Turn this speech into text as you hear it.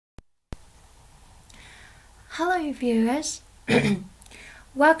Hello viewers,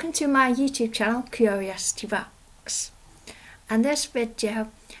 welcome to my YouTube channel Curiosity Box, and this video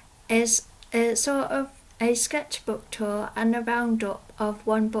is sort of a sketchbook tour and a roundup of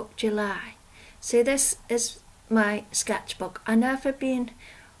One Book July. So this is my sketchbook. I've never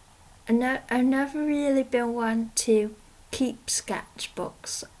really been one to keep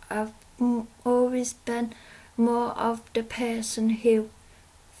sketchbooks. I've always been more of the person who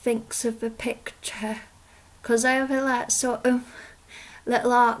thinks of a picture, because I have a sort of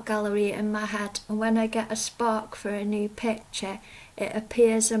little art gallery in my head, and when I get a spark for a new picture it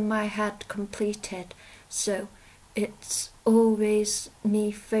appears in my head completed. So it's always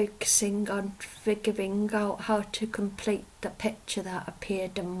me focusing on figuring out how to complete the picture that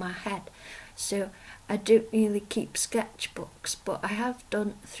appeared in my head. So I don't really keep sketchbooks, but I have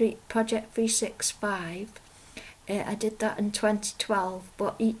done Project 365. I did that in 2012,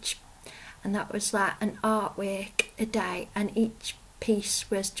 and that was like an artwork a day, and each piece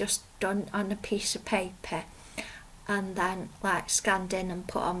was just done on a piece of paper and then like scanned in and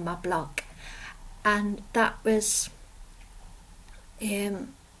put on my blog. And that was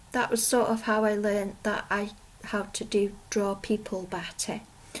sort of how I learned how to draw people better,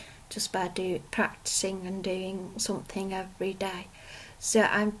 just by practicing and doing something every day. So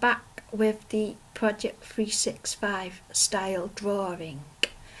I'm back with the Project 365 style drawing.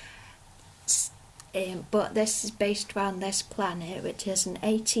 But this is based around this planet, which is an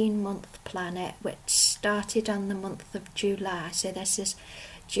 18-month planet which started on the month of July. So this is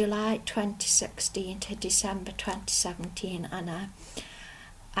July 2016 to December 2017, and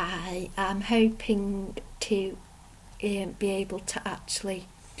I am hoping to be able to actually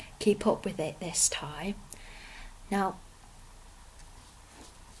keep up with it this time. Now,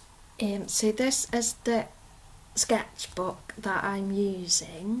 so this is the sketchbook that I'm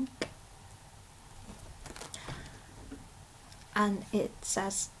using. And it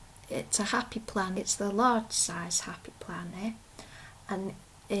says it's a happy planet. It's the large size happy planet. And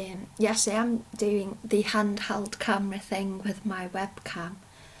yes, I am doing the handheld camera thing with my webcam,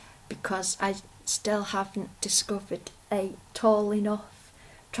 because I still haven't discovered a tall enough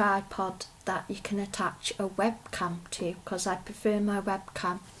tripod that you can attach a webcam to, because I prefer my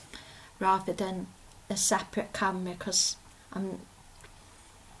webcam rather than a separate camera, because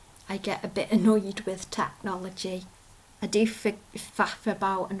I get a bit annoyed with technology. I do faff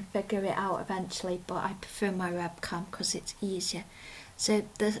about and figure it out eventually, but I prefer my webcam because it's easier. So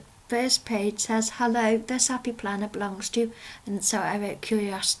the first page says, "Hello, this happy planet belongs to," and so I wrote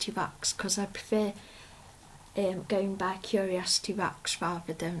Curiosity Box because I prefer going by Curiosity Box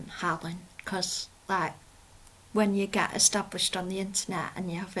rather than Helen, because like when you get established on the internet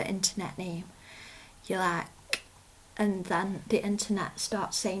and you have an internet name, you're like, and then the internet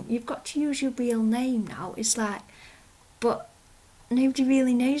starts saying you've got to use your real name now. It's like, but nobody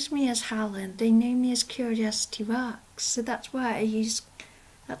really knows me as Helen, they know me as Curiosity Box. So that's why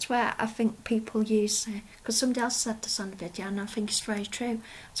I think people use, because somebody else said this on the video and I think it's very true,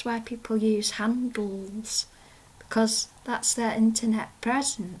 that's why people use handles, because that's their internet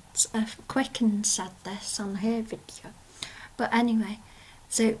presence. Quicken said this on her video. But anyway,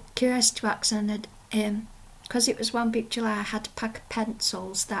 so Curiosity Box, and because it was One Book July, I had a pack of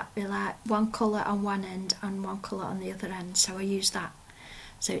pencils that were like one colour on one end and one colour on the other end, so I used that.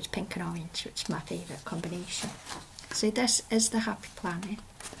 So it's pink and orange, which is my favourite combination. So this is the happy planet,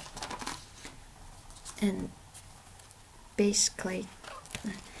 and basically,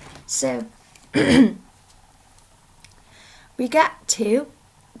 so we get to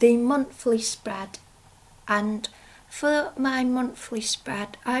the monthly spread, and for my monthly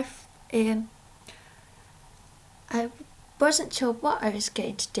spread I wasn't sure what I was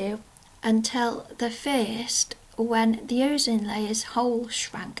going to do until the first, when the ozone layer's hole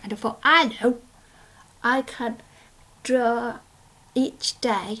shrank, and I thought, I know, I can draw each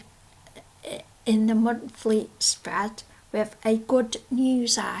day in the monthly spread with a good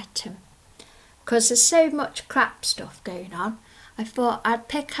news item, because there's so much crap stuff going on. I thought I'd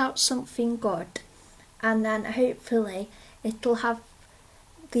pick out something good, and then hopefully it'll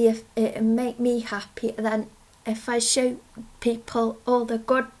make me happy. And then if I show people all the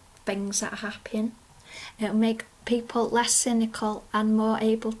good things that happen, it'll make people less cynical and more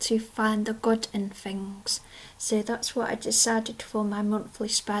able to find the good in things. So that's what I decided for my monthly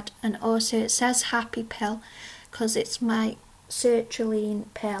spread. And also it says happy pill because it's my sertraline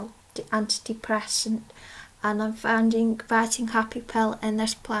pill, the antidepressant, and I'm finding writing happy pill in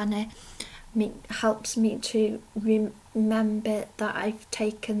this planner helps me to remember that I've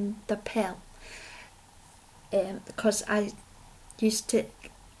taken the pill, because I used to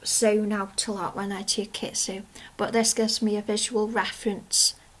zone out a lot when I took it, so, but this gives me a visual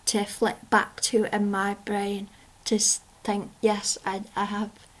reference to flip back to in my brain to think, yes, I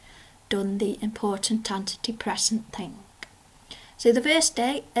have done the important antidepressant thing. So the first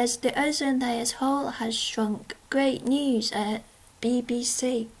day is the ozone layer's hole has shrunk. Great news at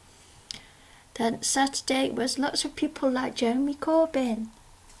BBC. Then Saturday was lots of people like Jeremy Corbyn.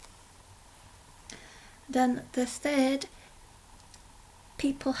 Then the third,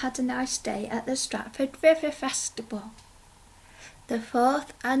 people had a nice day at the Stratford River Festival. The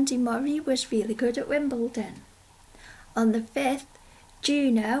fourth, Andy Murray was really good at Wimbledon. On the 5th,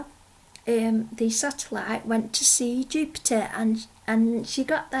 Juno, the satellite, went to see Jupiter and she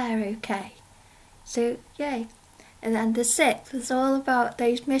got there okay. So, yay. And then the 6th was all about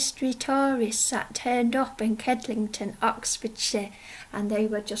those mystery tourists that turned up in Kedlington, Oxfordshire, and they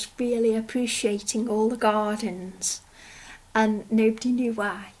were just really appreciating all the gardens, and nobody knew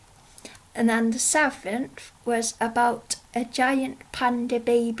why. And then the 7th was about a giant panda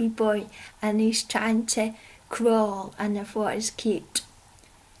baby boy, and he's trying to crawl, and I thought it was cute.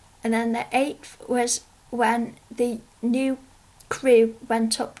 And then the 8th was when the new crew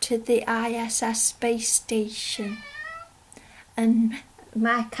went up to the ISS space station. And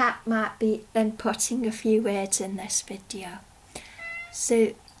my cat might be inputting a few words in this video.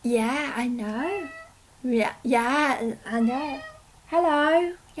 So, yeah, I know. Yeah, I know.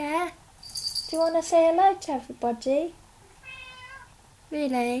 Hello, yeah. Do you want to say hello to everybody?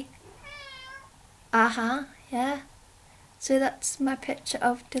 Really? Yeah. So that's my picture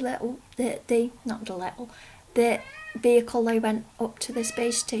of the vehicle they went up to the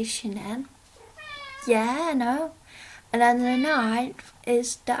space station in. Yeah, I know. And then the 9th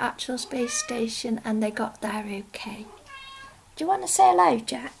is the actual space station, and they got there okay. Do you want to say hello,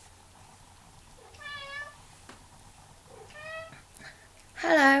 Jack?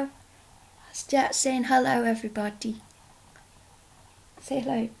 Hello. That's Jack saying hello, everybody. Say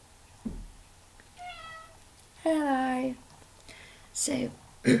hello. Hello. So,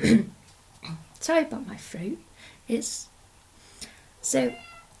 sorry about my throat. So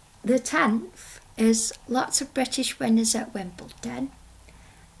the 10th is lots of British winners at Wimbledon.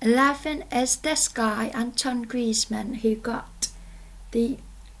 11 is this guy, Anton Griezmann, who got the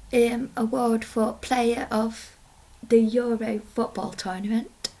award for Player of the Euro football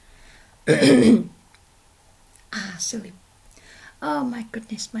tournament. Silly. Oh my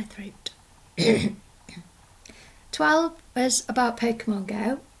goodness, my throat. 12 was about Pokemon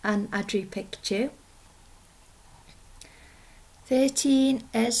Go, and I drew Pikachu. 13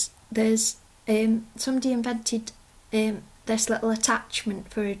 is there's somebody invented this little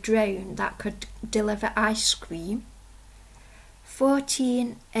attachment for a drone that could deliver ice cream.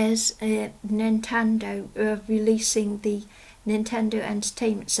 14 is Nintendo releasing the Nintendo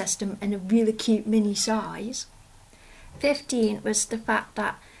Entertainment System in a really cute mini size. 15 was the fact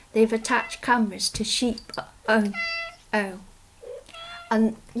that they've attached cameras to sheep. Oh.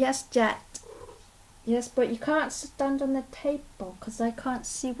 And yes, Jet. Yes, but you can't stand on the table because I can't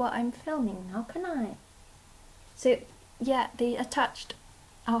see what I'm filming now, can I? So, yeah, they attached...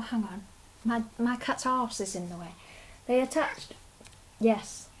 Oh, hang on. My cat's arse is in the way. They attached...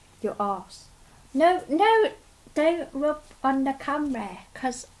 Yes, your arse. No, don't rub on the camera,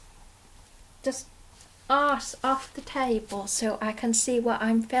 because just arse off the table so I can see what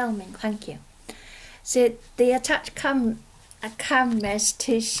I'm filming. Thank you. So they attached cameras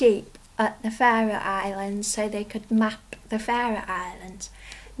to sheep at the Faroe Islands so they could map the Faroe Islands.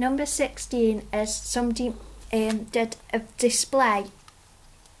 Number 16 is somebody did a display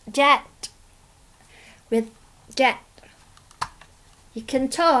with Jet. You can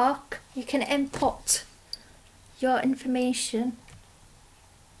talk, you can input your information,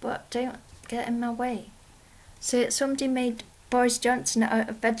 but don't get in my way. So somebody made Boris Johnson out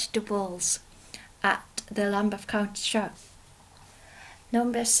of vegetables at the Lambeth County Show.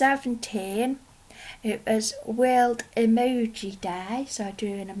 Number 17, it was World Emoji Day, so I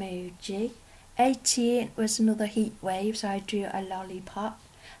drew an emoji. 18 was another heat wave, so I drew a lollipop.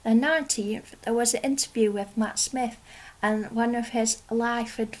 The 19th, there was an interview with Matt Smith, and one of his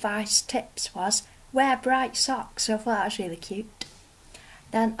life advice tips was wear bright socks, so I thought that was really cute.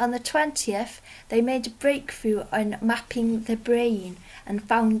 Then on the 20th, they made a breakthrough on mapping the brain and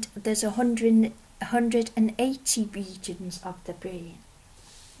found there's 180 regions of the brain.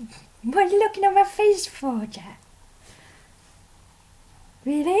 What are you looking at my face for, Jack?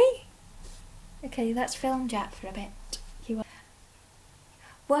 Really? Okay, let's film Jack for a bit.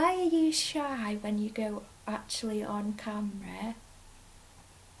 Why are you shy when you go actually on camera?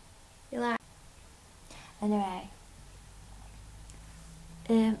 You like... Anyway.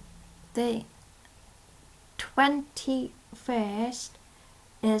 the 21st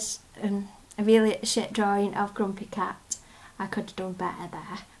is a really shit drawing of Grumpy Cat. I could have done better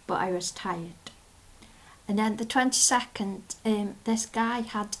there, but I was tired. And then the 22nd, this guy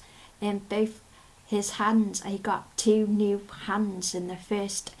had both his hands, he got 2 new hands in the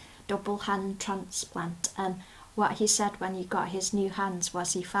first double hand transplant, and what he said when he got his new hands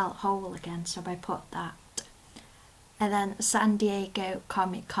was he felt whole again, so I put that. And then San Diego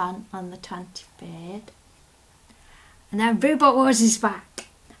Comic Con on the 23rd. And then Robot Wars is back.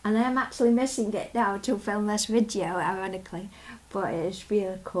 And I'm actually missing it now to film this video, ironically, but it is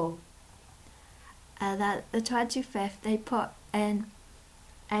really cool. And then the 25th, they put in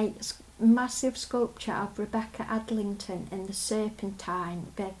a massive sculpture of Rebecca Adlington in the Serpentine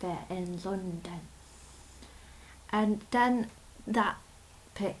River in London. And then that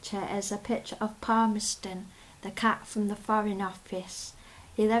picture is a picture of Palmerston, the cat from the Foreign Office.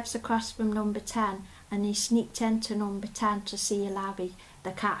 He lives across from number 10, and he sneaked into number 10 to see Larry,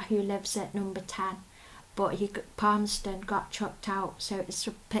 the cat who lives at number 10. But Palmerston got chucked out, so it's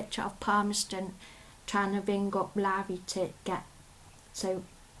a picture of Palmerston trying to ring up Larry to get, so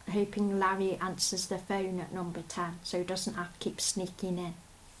hoping Larry answers the phone at number 10, so he doesn't have to keep sneaking in.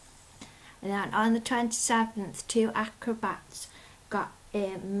 And then on the 27th, 2 acrobats got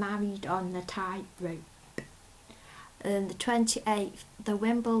married on the tightrope. And the 28th, the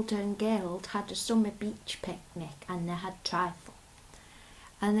Wimbledon Guild had a summer beach picnic and they had trifle.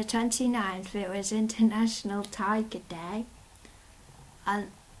 And the 29th, it was International Tiger Day. And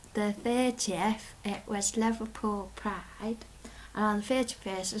the 30th, it was Liverpool Pride. And on the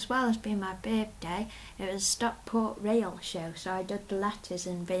 31st, as well as being my birthday, it was Stockport Rail Show, so I did the letters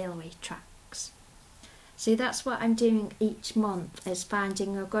in railway tracks. See, that's what I'm doing each month, is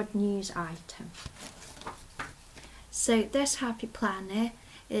finding a good news item. So this Happy Planner,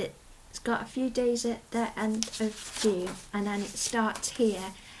 it's got a few days at the end of June, and then it starts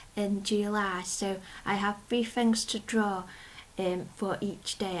here in July, so I have 3 things to draw for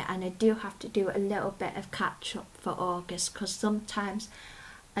each day, and I do have to do a little bit of catch up for August, because sometimes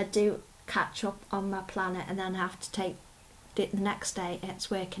I do catch up on my planner and then I have to take the next day it's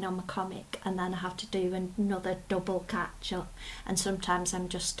working on my comic, and then I have to do another double catch up, and sometimes I'm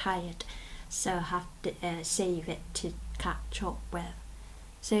just tired, so I have to save it to catch up with.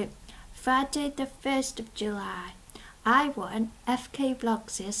 So Friday the 1st of July, I won FK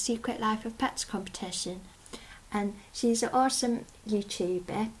Vlogs' Secret Life of Pets competition, and she's an awesome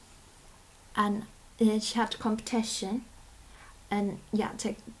YouTuber, and she had a competition, and you had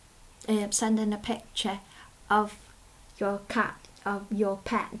to send in a picture of your cat, of your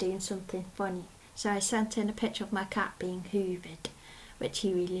pet doing something funny. So I sent in a picture of my cat being hoovered, which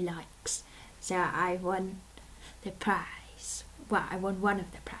he really likes. So I won the prize. Well, I won one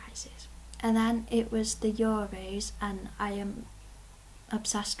of the prizes. And then it was the Euros, and I am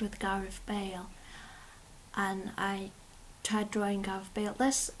obsessed with Gareth Bale. And I tried drawing Gareth Bale.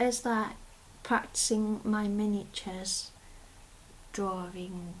 This is like practicing my miniatures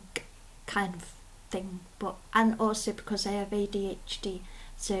drawing kind of thing, and also because I have ADHD,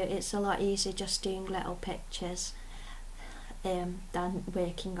 so it's a lot easier just doing little pictures than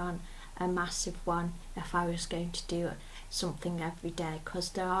working on a massive one if I was going to do something every day, because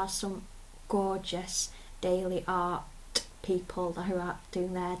there are some gorgeous daily art people who are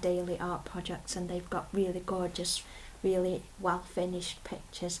doing their daily art projects, and they've got really gorgeous, really well finished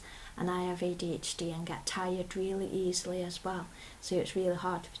pictures, and I have ADHD and get tired really easily as well, so it's really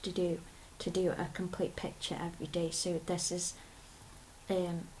hard to do a complete picture every day. So this is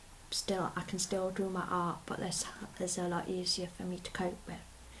still, I can still do my art, but this is a lot easier for me to cope with.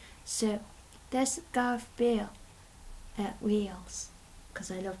 So there's Gareth Bale at Wheels,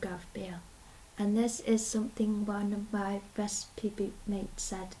 because I love Gareth Bale. And this is something one of my recipe book mates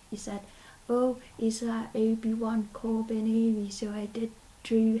said. He said, oh, he's like Obi-Wan Corbin, so I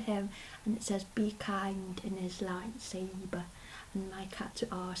drew him, and it says be kind in his lightsaber, and my cat's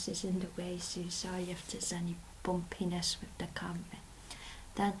arse is in the way, so sorry if there's any bumpiness with the camera.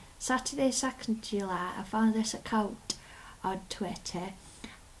 Then Saturday 2nd July, I found this account on Twitter,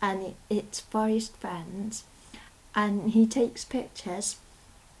 and it's Forest Friends, and he takes pictures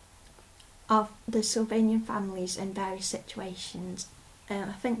of the Sylvanian families in various situations.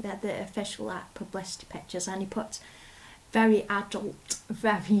 I think they're the official publicity pictures, and he puts very adult,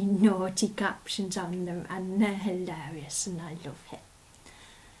 very naughty captions on them, and they're hilarious, and I love him.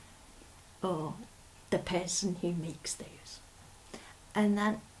 Or the person who makes those. And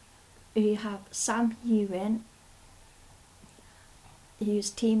then we have Sam Hewen, who's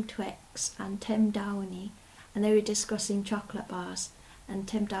Team Twix, and Tim Downey, and they were discussing chocolate bars. and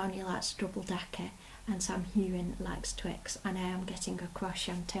Tim Downey likes double decker, and Sam Hewen likes Twix, and I am getting a crush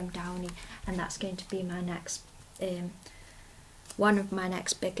on Tim Downey, and that's going to be my next one of my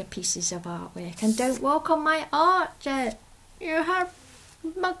next bigger pieces of artwork. And don't walk on my art, Jet. You have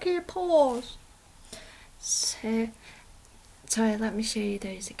monkey paws. So let me show you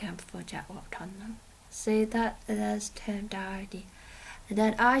those again before Jet walked on them. So there's Tim Downey. And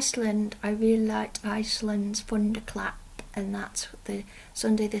then Iceland, I really liked Iceland's Thunderclap, and that's the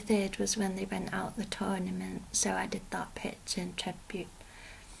Sunday the 3rd was when they went out the tournament, so I did that picture in tribute.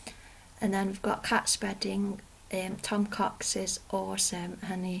 And then we've got Cat Spreading. Tom Cox is awesome,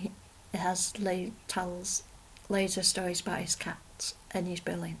 and he tells loads of stories about his cats, and he's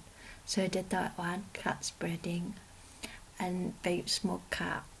brilliant. So I did that one, Cat Spreading, and Boots Smug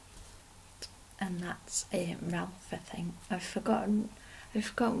Cat, and that's Ralph, I think. I've forgotten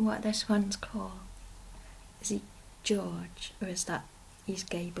what this one's called. Is he George, or is that his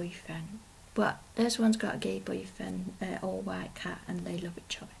gay boyfriend? But this one's got a gay boyfriend, all white cat, and they love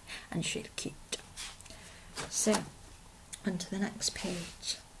each other, and it's really cute. So, on to the next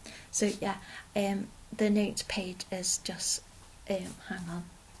page. So yeah, the notes page is just, hang on,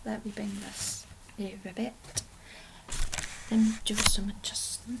 let me bring this over a bit. Let me do some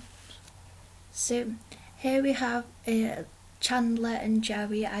adjustments. So, here we have Chandler and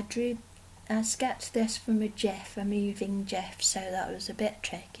Joey. I sketched this from a GIF, a moving GIF, so that was a bit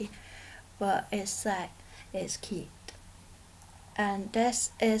tricky, but it's cute. And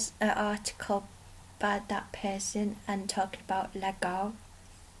this is an article by that person and talking about Lego.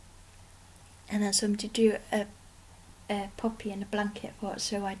 And then somebody drew a puppy in a blanket fort,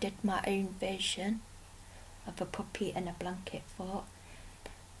 so I did my own version of a puppy in a blanket fort.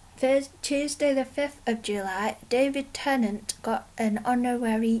 Tuesday the 5th of July, David Tennant got an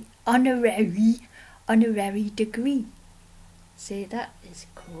honorary degree. See, that is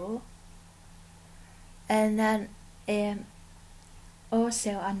cool. And then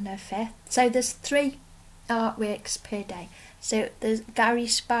also on the 5th, so there's 3 artworks per day. So there's Gary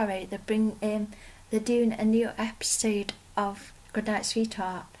Sparrow. They're doing a new episode of Goodnight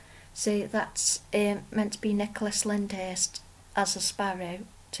Sweetheart. So that's meant to be Nicholas Lyndhurst as a sparrow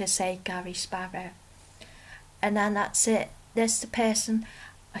to say Gary Sparrow. And then that's it. There's the person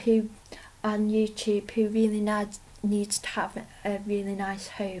who on YouTube who really needs to have a really nice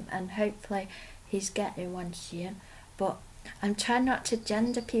home, and hopefully he's getting one soon. But I'm trying not to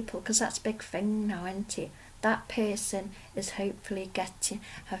gender people because that's a big thing now, isn't it? That person is hopefully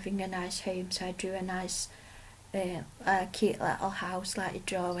having a nice home, so I drew a nice a cute little house like you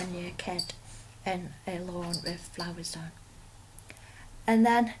draw when you're a kid, and a lawn with flowers on. And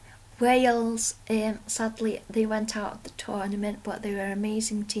then Wales, sadly they went out of the tournament, but they were an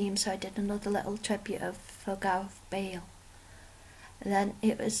amazing team, so I did another little tribute for Gareth Bale. And then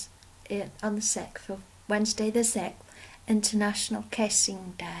it was on the 6th of Wednesday the 6th, International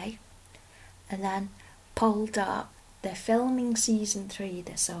Kissing Day. And then Poldark, they're filming season 3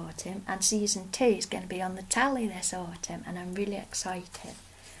 this autumn, and season 2 is going to be on the telly this autumn, and I'm really excited.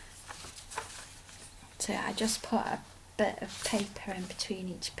 So I just put a bit of paper in between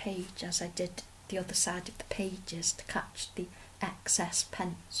each page, as I did the other side of the pages, to catch the excess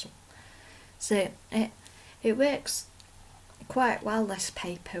pencil. So it works quite well, this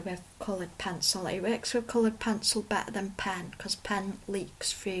paper, with coloured pencil. It works with coloured pencil better than pen, because pen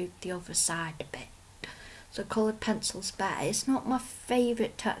leaks through the other side a bit. So coloured pencil's better. It's not my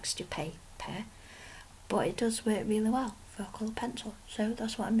favourite texture paper, but it does work really well for a coloured pencil. So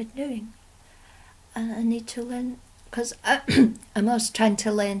that's what I've been doing. And I need to learn, because I'm also trying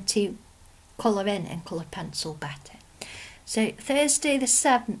to learn to colour in coloured pencil better. So Thursday the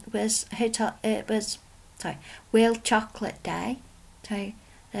 7th was Whale Chocolate Day. So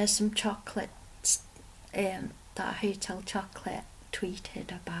there's some chocolates that Hotel Chocolate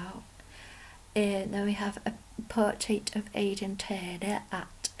tweeted about. Then we have a portrait of Aidan Turner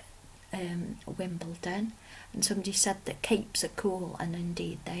at Wimbledon, and somebody said that capes are cool, and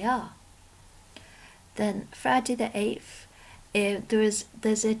indeed they are. Then Friday the 8th,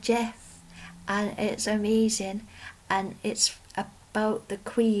 there's a GIF, and it's amazing, and it's about the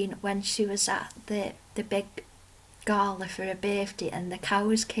Queen when she was at the big gala for her birthday, and the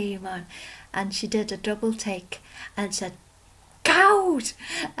cows came on, and she did a double take and said, "Cows!"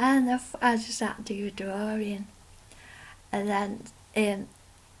 and I just had to do a drawing. And then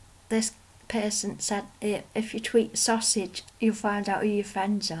this person said, if you tweet sausage, you'll find out who your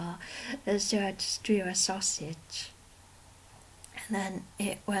friends are. And so I just drew a sausage. And then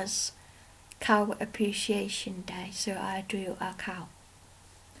it was Cow Appreciation Day, so I drew a cow.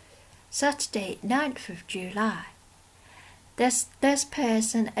 Saturday, 9th of July. This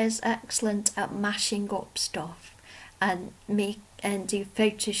person is excellent at mashing up stuff and do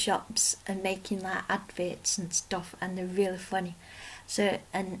photoshops and making like adverts and stuff, and they're really funny. So,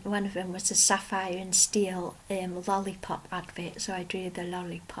 and one of them was a sapphire and steel lollipop advert, so I drew the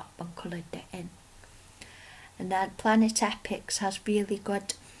lollipop and coloured it in. And then Planet Epics has really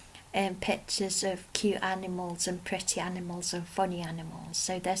good pictures of cute animals and pretty animals and funny animals.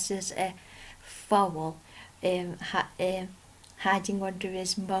 So this is a fowl hiding under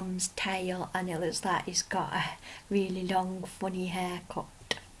his mum's tail, and it looks like he's got a really long funny haircut.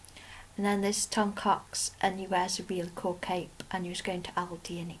 And then there's Tom Cox, and he wears a really cool cape, and he was going to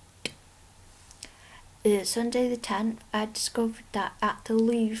Aldi in it. Sunday the 10th, I discovered that at the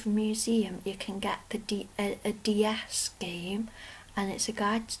Louvre Museum you can get a DS game, and it's a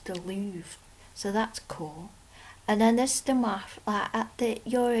guide to the Louvre, so that's cool. And then there's the moth, like at the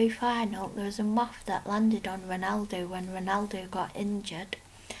Euro final there was a moth that landed on Ronaldo when Ronaldo got injured,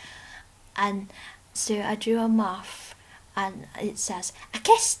 and so I drew a moth and it says, I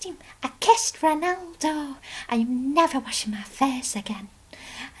kissed Ronaldo, I'm never washing my face again.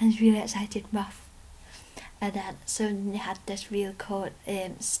 And it's really excited moth. And then someone had this real cool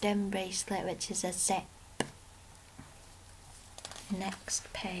stem bracelet which is a zip.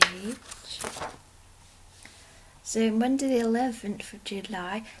 Next page. So Monday the 11th of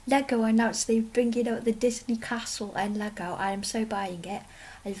July, Lego announced they're bringing out the Disney Castle and Lego. I am so buying it.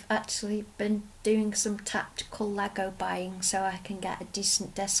 I've actually been doing some tactical Lego buying so I can get a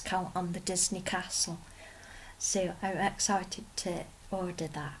decent discount on the Disney Castle. So I'm excited to order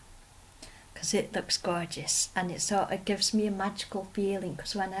that because it looks gorgeous, and it sort of gives me a magical feeling,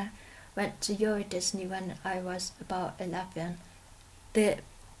 because when I went to Euro Disney when I was about 11, the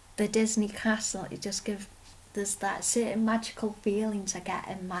Disney Castle, it just gives, there's that certain magical feelings I get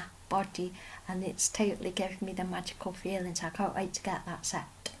in my body, and it's totally giving me the magical feelings. I can't wait to get that set.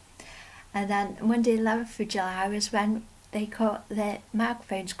 And then Monday 11th of July was when the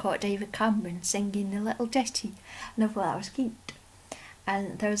microphones caught David Cameron singing a little ditty, and I thought that was cute.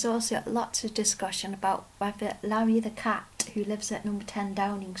 And there was also lots of discussion about whether Larry the cat, who lives at number 10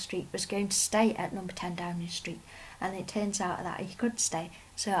 Downing Street, was going to stay at number 10 Downing Street, and it turns out that he could stay,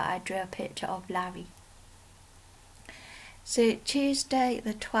 so I drew a picture of Larry. So Tuesday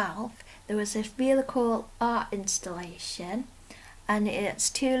the 12th, there was this really cool art installation, and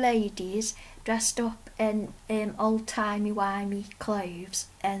it's two ladies dressed up in old-timey-wimey clothes,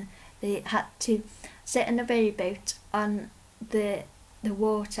 and they had to sit in a rowboat on the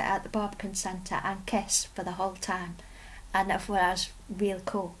water at the Barbican Centre and kiss for the whole time, and I thought that was really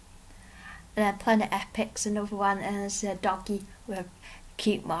cool. And then Planet Epics, another one, and there's a doggy with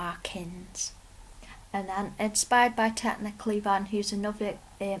cute markings. And then inspired by Technically Van, who's another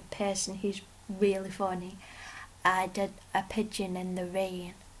person who's really funny, I did a pigeon in the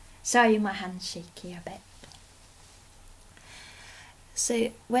rain. Sorry, my hand's shaky a bit.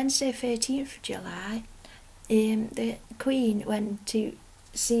 So Wednesday 13th of July, the Queen went to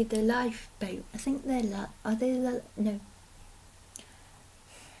see the lifeboat. I think the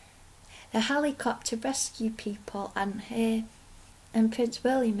helicopter rescue people, and Prince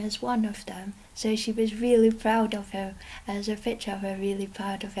William is one of them, so she was really proud of him. There's a picture of her really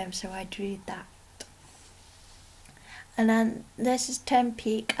proud of him, so I drew that. And then this is Tim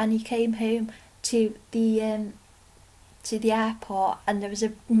Peake, and he came home to the airport, and there was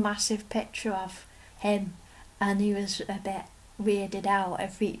a massive picture of him, and he was a bit weirded out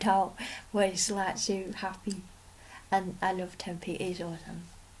and freaked out, but he's like so happy, and I love Tim Peake, he's awesome.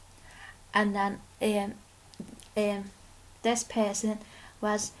 And then this person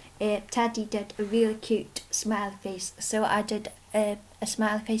was Teddy did a really cute smiley face, so I did a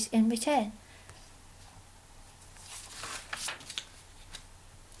smiley face in return.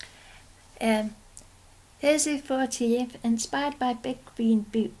 Thursday 14th, inspired by Big Green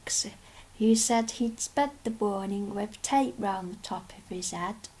Books, who said he'd spent the morning with tape round the top of his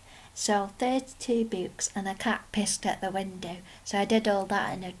head, so 32 books and a cat pissed at the window, so I did all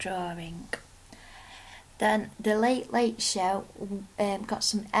that in a drawing. Then the Late Late Show got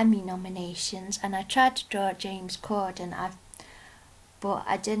some Emmy nominations, and I tried to draw James Corden, but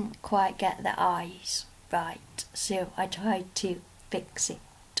I didn't quite get the eyes right, so I tried to fix it.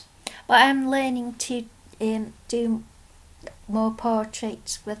 But I'm learning to do more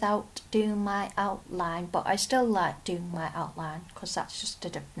portraits without doing my outline, but I still like doing my outline because that's just a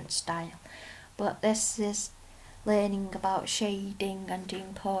different style. But this is learning about shading and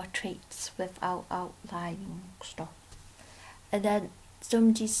doing portraits without outlining stuff. And then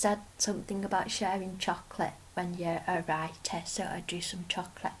somebody said something about sharing chocolate when you're a writer, so I drew some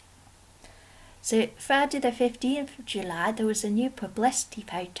chocolate. So Friday the 15th of July there was a new publicity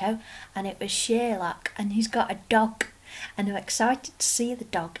photo, and it was Sherlock, and he's got a dog, and I'm excited to see the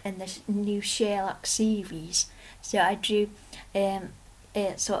dog in the new Sherlock series. So I drew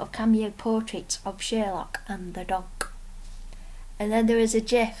sort of cameo portraits of Sherlock and the dog. And then there was a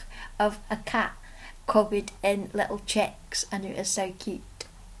gif of a cat covered in little chicks, and it was so cute.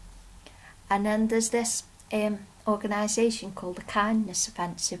 And then there's this organisation called the Kindness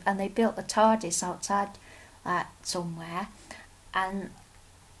Offensive, and they built a TARDIS outside somewhere, and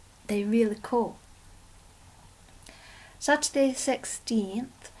they're really cool. Saturday the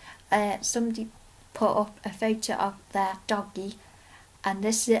 16th, somebody put up a photo of their doggy, and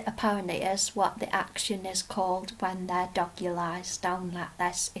this apparently is what the action is called when their doggy lies down like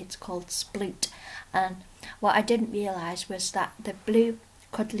this. It's called sploot. And what I didn't realise was that the blue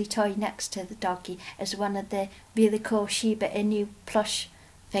cuddly toy next to the doggy is one of the really cool Shiba Inu plush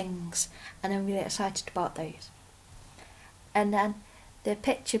things, and I'm really excited about those. And then the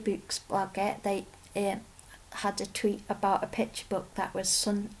Picture Books blogger, they had a tweet about a picture book that was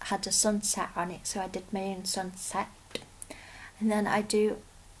had a sunset on it, so I did my own sunset. And then I do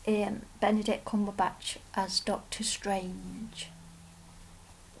Benedict Cumberbatch as Doctor Strange.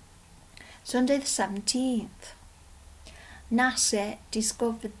 Sunday the 17th. NASA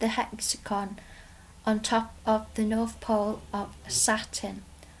discovered the hexagon on top of the North Pole of Saturn,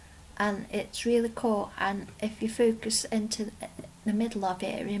 and it's really cool, and if you focus into the middle of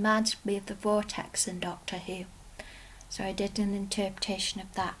it, it reminds me of the vortex in Doctor Who, so I did an interpretation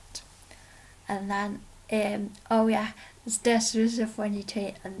of that. And then oh yeah, this was a funny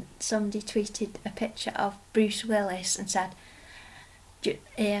tweet, and somebody tweeted a picture of Bruce Willis and said,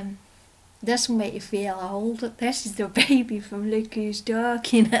 this will make you feel old. This is the baby from Look Who's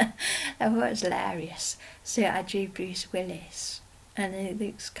Talking. I thought it was hilarious. So I drew Bruce Willis, and it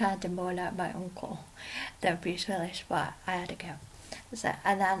looks kind of more like my uncle than Bruce Willis, but I had a go. So,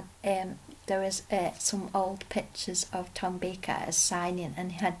 and then there was some old pictures of Tom Baker at a signing,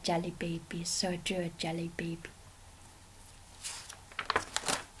 and he had jelly babies, so I drew a jelly baby.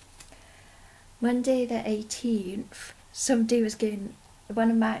 Monday the 18th, somebody was going, one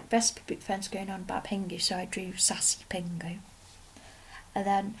of my best book friends going on about Pingu, so I drew Sassy Pingu. And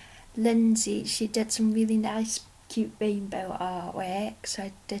then Lindsay, she did some really nice cute rainbow artwork, so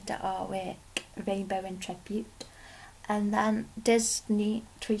I did the artwork Rainbow in Tribute. And then Disney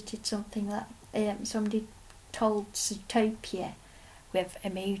tweeted something that somebody told Zootopia with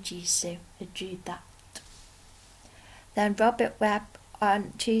emojis, so I drew that. Then Robert Webb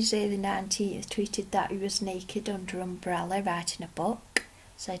on Tuesday the 19th tweeted that he was naked under umbrella writing a book,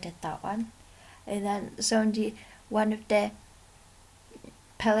 so I did that one. And then one of the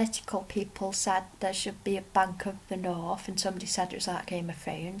political people said there should be a Bank of the North, and somebody said it was like Game of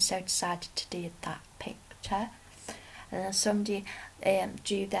Thrones, so I decided to do that picture. And then somebody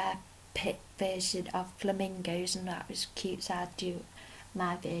drew their version of flamingos, and that was cute, so I'd do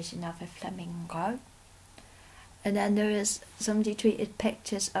my version of a flamingo. And then there was somebody tweeted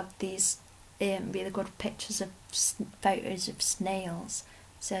pictures of these really good pictures of photos of snails,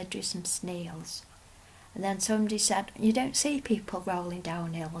 so I drew some snails. And then somebody said, you don't see people rolling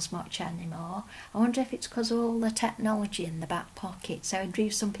down hills much anymore. I wonder if it's because of all the technology in the back pocket. So I drew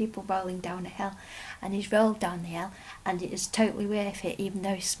some people rolling down a hill, and he's rolled down the hill, and it is totally worth it, even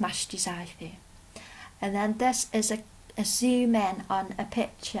though he smashed his eye through. And then this is a zoom in on a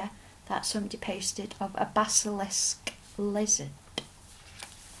picture that somebody posted of a basilisk lizard.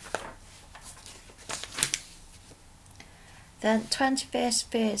 Then 21st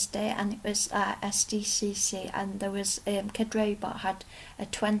Thursday, and it was SDCC, and there was Kid Robot had a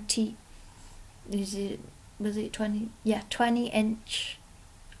 20 inch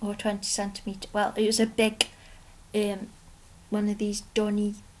or 20 centimetre, well it was a big one of these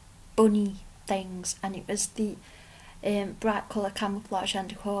bunny things, and it was the bright colour camouflage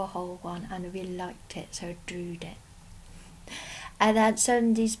and core hole one, and I really liked it, so I drew it. And then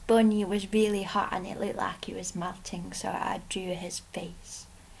somebody's bunny was really hot, and it looked like it was melting, so I drew his face.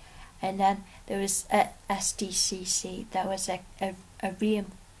 And then there was at SDCC, there was a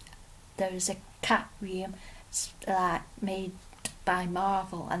room, there was a cat room like made by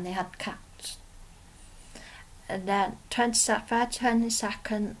Marvel, and they had cats. And then Friday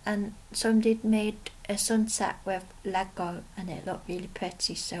 22nd, and somebody made a sunset with Lego, and it looked really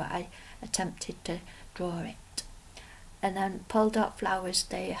pretty, so I attempted to draw it. And then Pulled Up Flowers,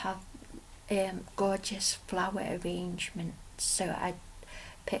 they have gorgeous flower arrangements, so I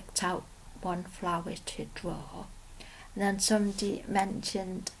picked out one flower to draw. And then somebody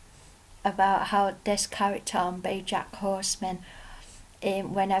mentioned about how this character on BoJack Horseman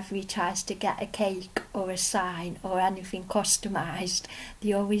whenever he tries to get a cake or a sign or anything customised,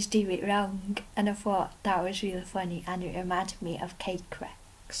 they always do it wrong, and I thought that was really funny, and it reminded me of Cake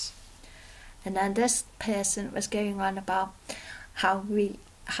Rex. And then this person was going on about how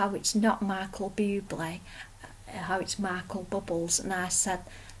it's not Michael Bublé, how it's Michael Bubbles, and I said,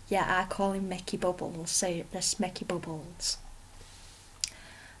 yeah, I call him Mickey Bubbles, so this Mickey Bubbles.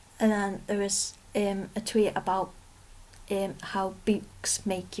 And then there was a tweet about how books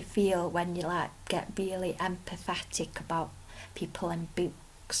make you feel when you like get really empathetic about people in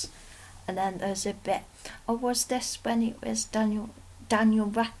books. And then there's a bit, or was this when it was Daniel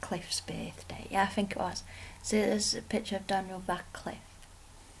Radcliffe's birthday? Yeah, I think it was. So there's a picture of Daniel Radcliffe.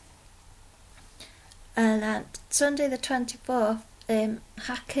 And then Sunday the 24th,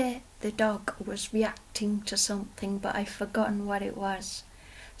 Hacker the dog was reacting to something, but I've forgotten what it was,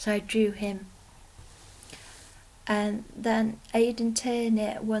 so I drew him. And then Aidan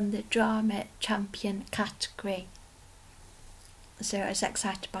Turner won the drama champion category, so I was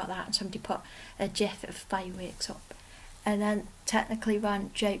excited about that, and somebody put a gif of fireworks up. And then Technically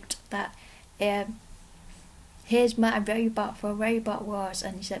Ron joked that here's my robot for Robot Wars,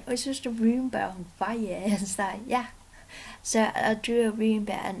 and he said, oh, it's just a Roomba on fire. And it's like, yeah. So I drew a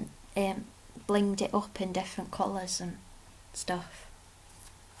Roomba and blinged it up in different colours and stuff.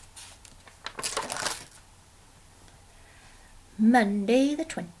 Monday the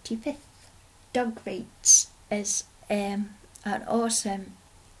 25th. Dog Rates is an awesome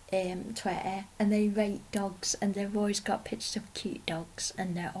Twitter, and they rate dogs, and they've always got pictures of cute dogs,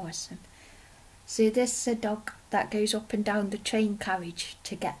 and they're awesome. So this is a dog that goes up and down the train carriage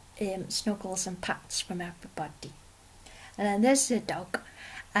to get snuggles and pats from everybody. And then this is a dog,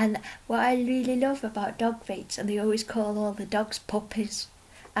 and what I really love about Dog Rates, and they always call all the dogs puppies.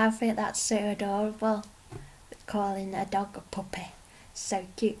 I think that's so adorable, calling a dog a puppy. So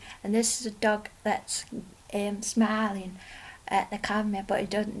cute. And this is a dog that's smiling at the camera, but he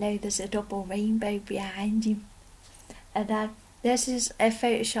doesn't know there's a double rainbow behind him. And then this is a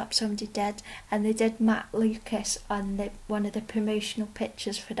Photoshop somebody did, and they did Matt Lucas on one of the promotional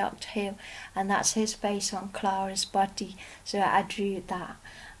pictures for Doctor Who, and that's his face on Clara's body, so I drew that.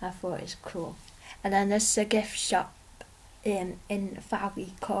 I thought it was cool. And then this is a gift shop in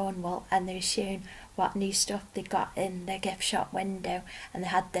Fowey, Cornwall, and they were showing what new stuff they got in the gift shop window, and they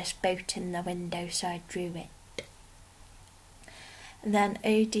had this boat in the window, so I drew it. And then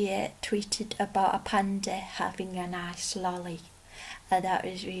Odia tweeted about a panda having a nice lolly, and that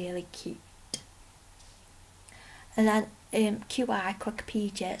was really cute. And then QI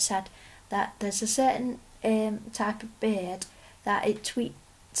Wikipedia said that there's a certain type of bird that it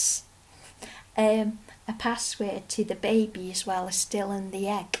tweets a password to the babies while they're still in the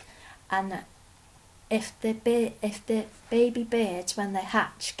egg, and if the baby birds, when they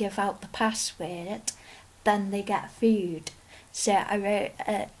hatch, give out the password, then they get food. So I wrote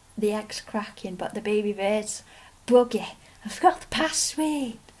the egg's cracking, but the baby bird's buggy. I forgot the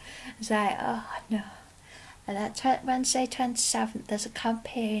password. It's like, oh no. And then Wednesday 27th, there's a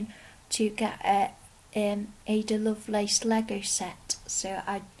campaign to get a Ada Lovelace Lego set. So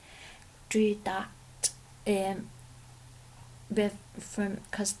I drew that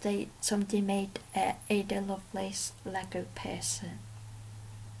because somebody made a Ada Lovelace Lego person.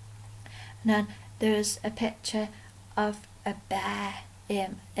 And then there's a picture of a bear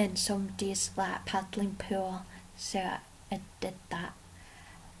in somebody's like paddling pool, so I did that.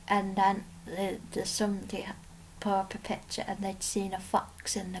 And then somebody put up a picture and they'd seen a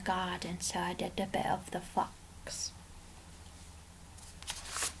fox in the garden, so I did a bit of the fox.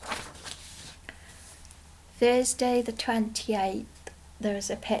 Thursday the 28th, there was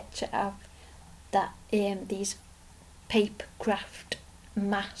a picture of that these paper craft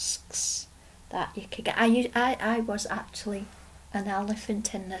masks that you could get. I was actually an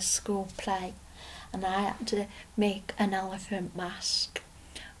elephant in the school play, and I had to make an elephant mask,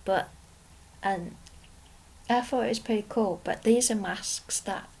 and I thought it was pretty cool. But these are masks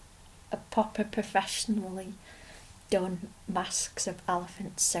that are proper professionally done masks of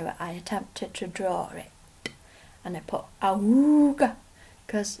elephants, so I attempted to draw it, and I put awooga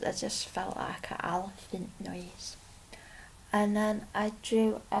because I just felt like an elephant noise. And then I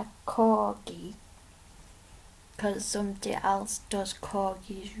drew a corgi because somebody else does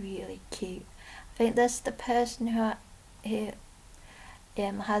corgis really cute. I think this is the person who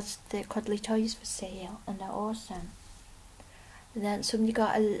has the cuddly toys for sale, and they're awesome. And then somebody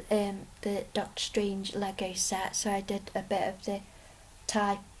got the Doctor Strange Lego set, so I did a bit of the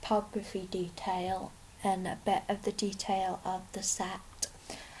typography detail and a bit of the detail of the set.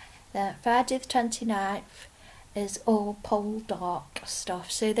 Then Friday the 29th, is all Poldark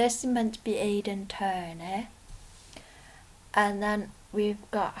stuff. So this is meant to be Aidan Turner. And then we've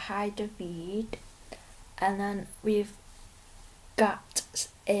got High David. And then we've got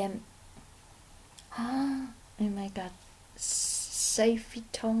oh my god, Sophie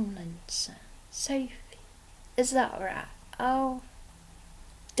Tomlinson. Sophie, is that right? Oh,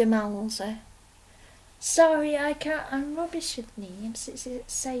 Demalza. Sorry, I'm rubbish with names. Is it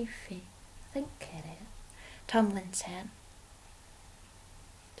Sophie? I think it is. Tomlinson.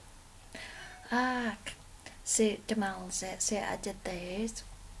 So Demalza. So I did those.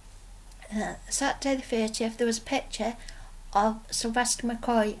 Saturday the 30th, there was a picture of Sylvester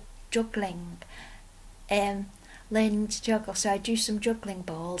McCoy juggling, learning to juggle. So I drew some juggling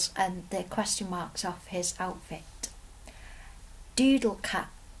balls and the question marks off his outfit. Doodle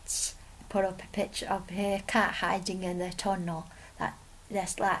Cats put up a picture of her cat hiding in the tunnel,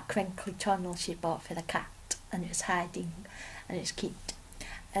 this like crinkly tunnel she bought for the cat, and it was hiding, and it's cute.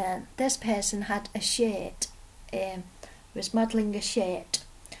 This person had a shirt, was modelling a shirt,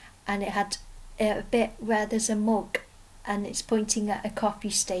 and it had a bit where there's a mug and it's pointing at a coffee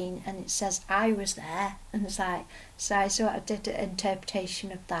stain and it says I was there, and it's like, so I sort of did an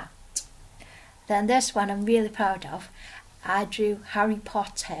interpretation of that. Then this one I'm really proud of. I drew Harry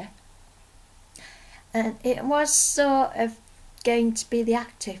Potter, and it was sort of going to be the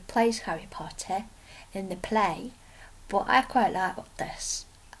actor who plays Harry Potter in the play, but I quite like this.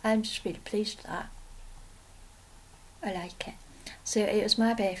 I'm just really pleased with that. I like it. So it was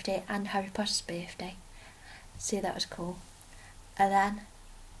my birthday and Harry Potter's birthday, so that was cool. And then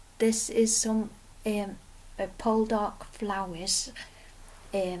this is some Poldark flowers.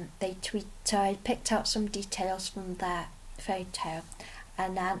 They tweet, so I picked out some details from their photo,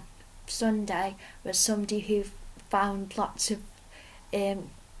 and then Sunday was somebody who found lots of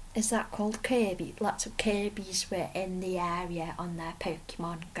is that called Kirby? Lots of Kirby's were in the area on their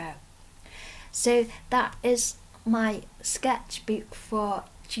Pokemon Go. So that is my sketchbook for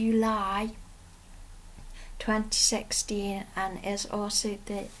July 2016, and is also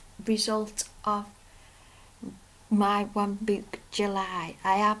the result of my one book July.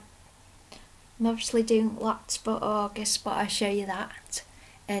 I'm obviously doing lots for August, but I'll show you that,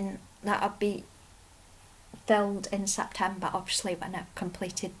 and that'll be filmed in September, obviously, when I've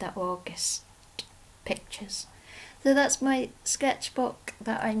completed the August pictures. So that's my sketchbook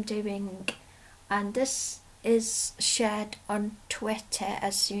that I'm doing, and this is shared on Twitter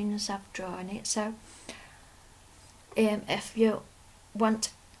as soon as I've drawn it. So if you want to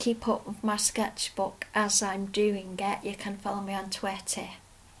keep up with my sketchbook as I'm doing it, you can follow me on Twitter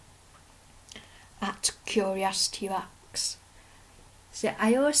at CuriosityRocks. So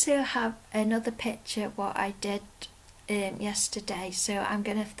I also have another picture what I did yesterday, so I'm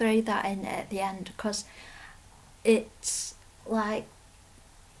going to throw that in at the end, because it's like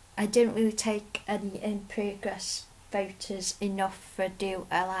I didn't really take any in progress photos enough for do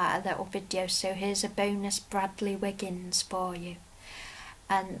a little video, so here's a bonus Bradley Wiggins for you.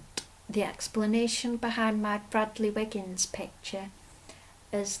 And the explanation behind my Bradley Wiggins picture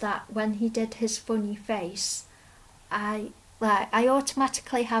is that when he did his funny face, I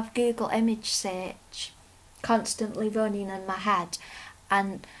automatically have Google image search constantly running in my head,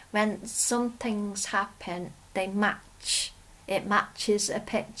 and when some things happen, they match. It matches a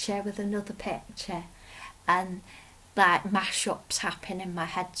picture with another picture, and like mashups happen in my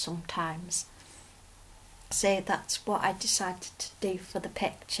head sometimes. So that's what I decided to do for the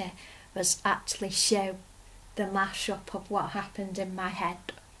picture, was actually show the mashup of what happened in my head.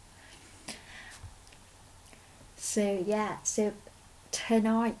 So yeah, so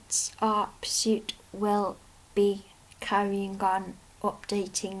tonight's art pursuit will be carrying on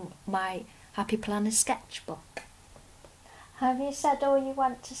updating my Happy Planner sketchbook. Have you said all you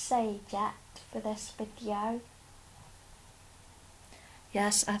want to say, Jet, for this video?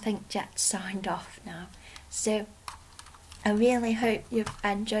 Yes, I think Jet's signed off now. So I really hope you've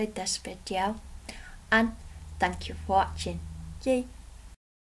enjoyed this video, and thank you for watching. Yay!